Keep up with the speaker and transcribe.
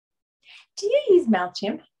Do you use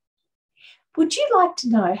Mailchimp? Would you like to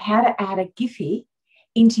know how to add a Giphy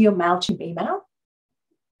into your Mailchimp email?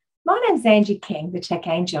 My name's Angie King, the Tech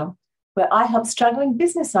Angel, where I help struggling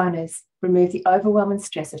business owners remove the overwhelm and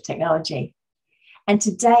stress of technology. And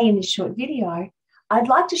today in this short video, I'd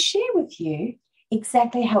like to share with you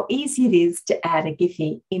exactly how easy it is to add a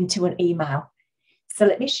Giphy into an email. So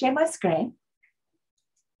let me share my screen.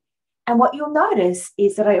 And what you'll notice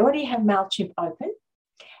is that I already have Mailchimp open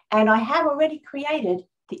and I have already created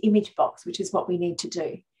the image box, which is what we need to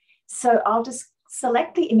do. So I'll just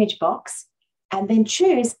select the image box and then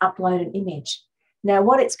choose upload an image. Now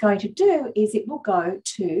what it's going to do is it will go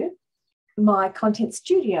to my content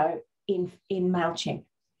studio in Mailchimp.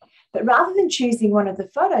 But rather than choosing one of the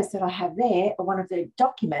photos that I have there or one of the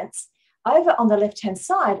documents, over on the left-hand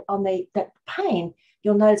side on that pane,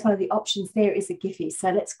 you'll notice one of the options there is a Giphy. So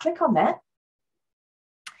let's click on that.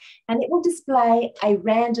 And it will display a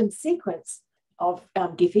random sequence of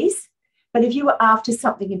Giphys. But if you were after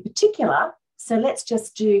something in particular, so let's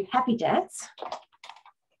just do happy dance.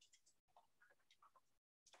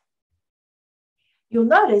 You'll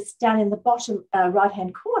notice down in the bottom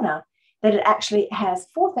right-hand corner that it actually has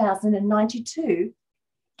 4,092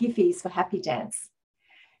 Giphys for happy dance.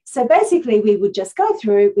 So basically we would just go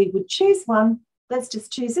through, we would choose one. Let's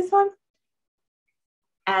just choose this one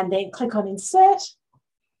and then click on insert.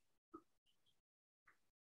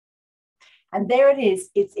 And there it is,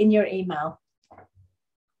 it's in your email.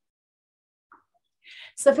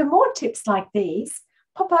 So for more tips like these,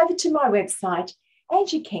 pop over to my website,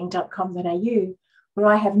 angieking.com.au, where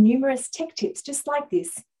I have numerous tech tips just like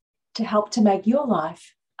this to help to make your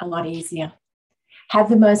life a lot easier. Have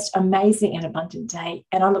the most amazing and abundant day,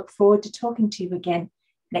 and I look forward to talking to you again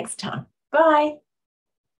next time. Bye.